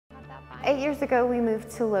8 years ago, we moved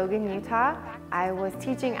to Logan, Utah. I was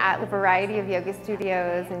teaching at a variety of yoga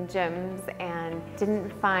studios and gyms and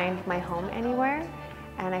didn't find my home anywhere.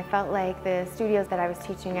 And I felt like the studios that I was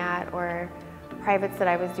teaching at or privates that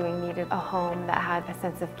I was doing needed a home that had a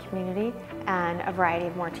sense of community and a variety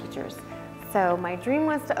of more teachers. So my dream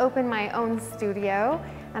was to open my own studio,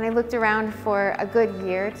 and I looked around for a good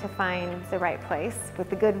year to find the right place with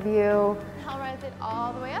a good view. I'll rise it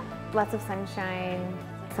all the way up. Lots of sunshine,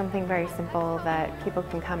 something very simple that people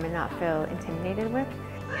can come and not feel intimidated with.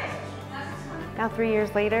 Now 3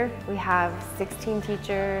 years later, we have 16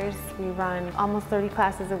 teachers. We run almost 30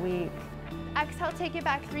 classes a week. Exhale, take it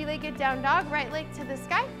back, three-legged down dog, right leg to the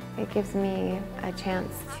sky. It gives me a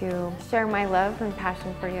chance to share my love and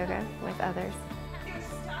passion for yoga with others.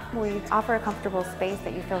 We offer a comfortable space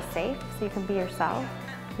that you feel safe so you can be yourself.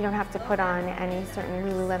 You don't have to put on any certain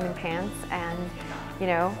Lululemon pants and,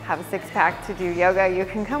 have a six-pack to do yoga. You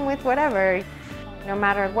can come with whatever. No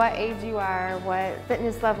matter what age you are, what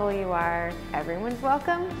fitness level you are, everyone's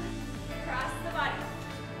welcome. Cross the body.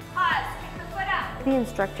 Pause. Kick the foot out. The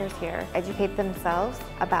instructors here educate themselves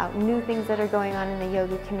about new things that are going on in the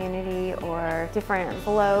yoga community or different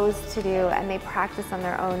flows to do, and they practice on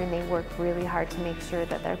their own and they work really hard to make sure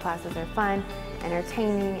that their classes are fun,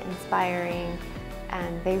 entertaining, inspiring,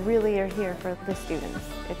 and they really are here for the students.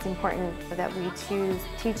 It's important that we choose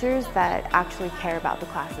teachers that actually care about the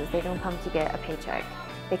classes. They don't come to get a paycheck.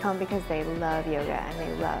 They come because they love yoga and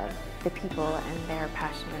they love the people and they're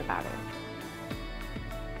passionate about it.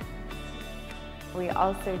 We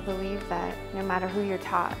also believe that no matter who you're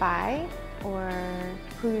taught by or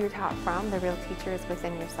who you're taught from, the real teacher is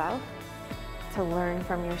within yourself. To learn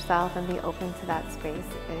from yourself and be open to that space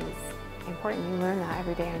is important. You learn that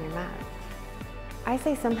every day on your mat. I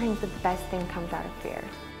say sometimes the best thing comes out of fear.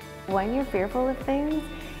 When you're fearful of things,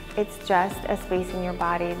 it's just a space in your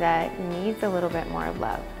body that needs a little bit more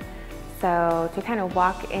love. So to kind of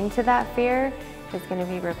walk into that fear is going to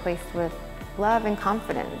be replaced with love and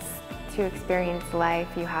confidence. To experience life,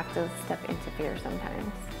 you have to step into fear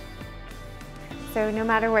sometimes. So no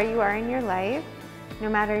matter where you are in your life, no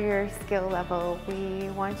matter your skill level,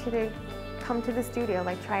 we want you to come to the studio,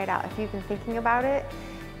 try it out. If you've been thinking about it,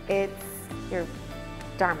 it's your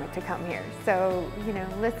dharma to come here. So,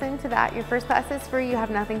 listen to that. Your first class is free. You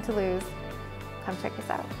have nothing to lose. Come check us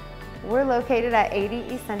out. We're located at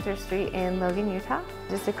 80 East Center Street in Logan, Utah,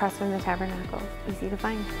 just across from the Tabernacle. Easy to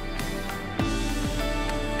find.